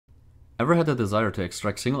Ever had a desire to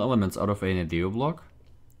extract single elements out of an idea block?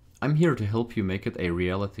 I'm here to help you make it a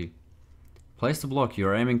reality. Place the block you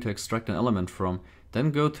are aiming to extract an element from,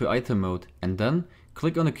 then go to item mode and then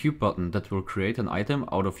click on the cube button that will create an item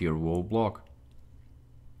out of your whole block.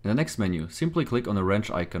 In the next menu, simply click on the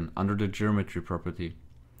wrench icon under the geometry property.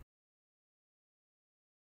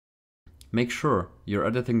 Make sure you're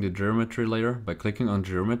editing the geometry layer by clicking on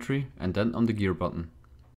geometry and then on the gear button.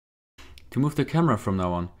 To move the camera from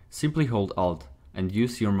now on, simply hold Alt and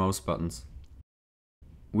use your mouse buttons.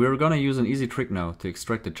 We're gonna use an easy trick now to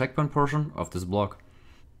extract the checkpoint portion of this block.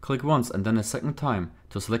 Click once and then a second time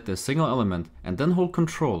to select a single element and then hold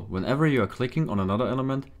Ctrl whenever you are clicking on another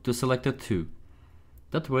element to select it too.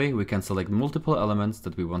 That way we can select multiple elements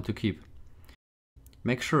that we want to keep.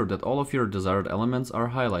 Make sure that all of your desired elements are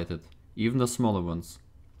highlighted, even the smaller ones.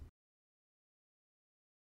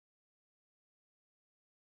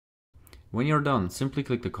 When you're done, simply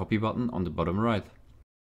click the copy button on the bottom right.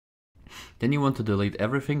 Then you want to delete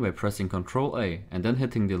everything by pressing Ctrl A and then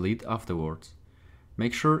hitting delete afterwards.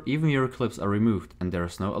 Make sure even your clips are removed and there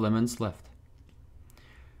is no elements left.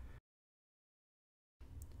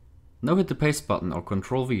 Now hit the paste button or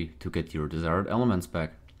Ctrl V to get your desired elements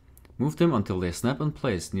back. Move them until they snap in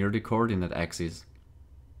place near the coordinate axis.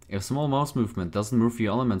 If small mouse movement doesn't move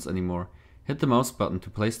your elements anymore, hit the mouse button to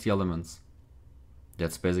place the elements.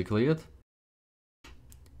 That's basically it.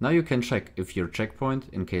 Now you can check if your checkpoint,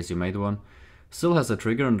 in case you made one, still has a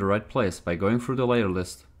trigger in the right place by going through the layer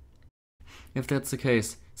list. If that's the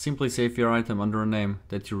case, simply save your item under a name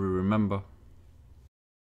that you will remember.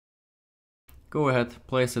 Go ahead,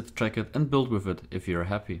 place it, check it and build with it if you're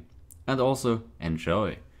happy. And also,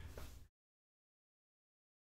 enjoy!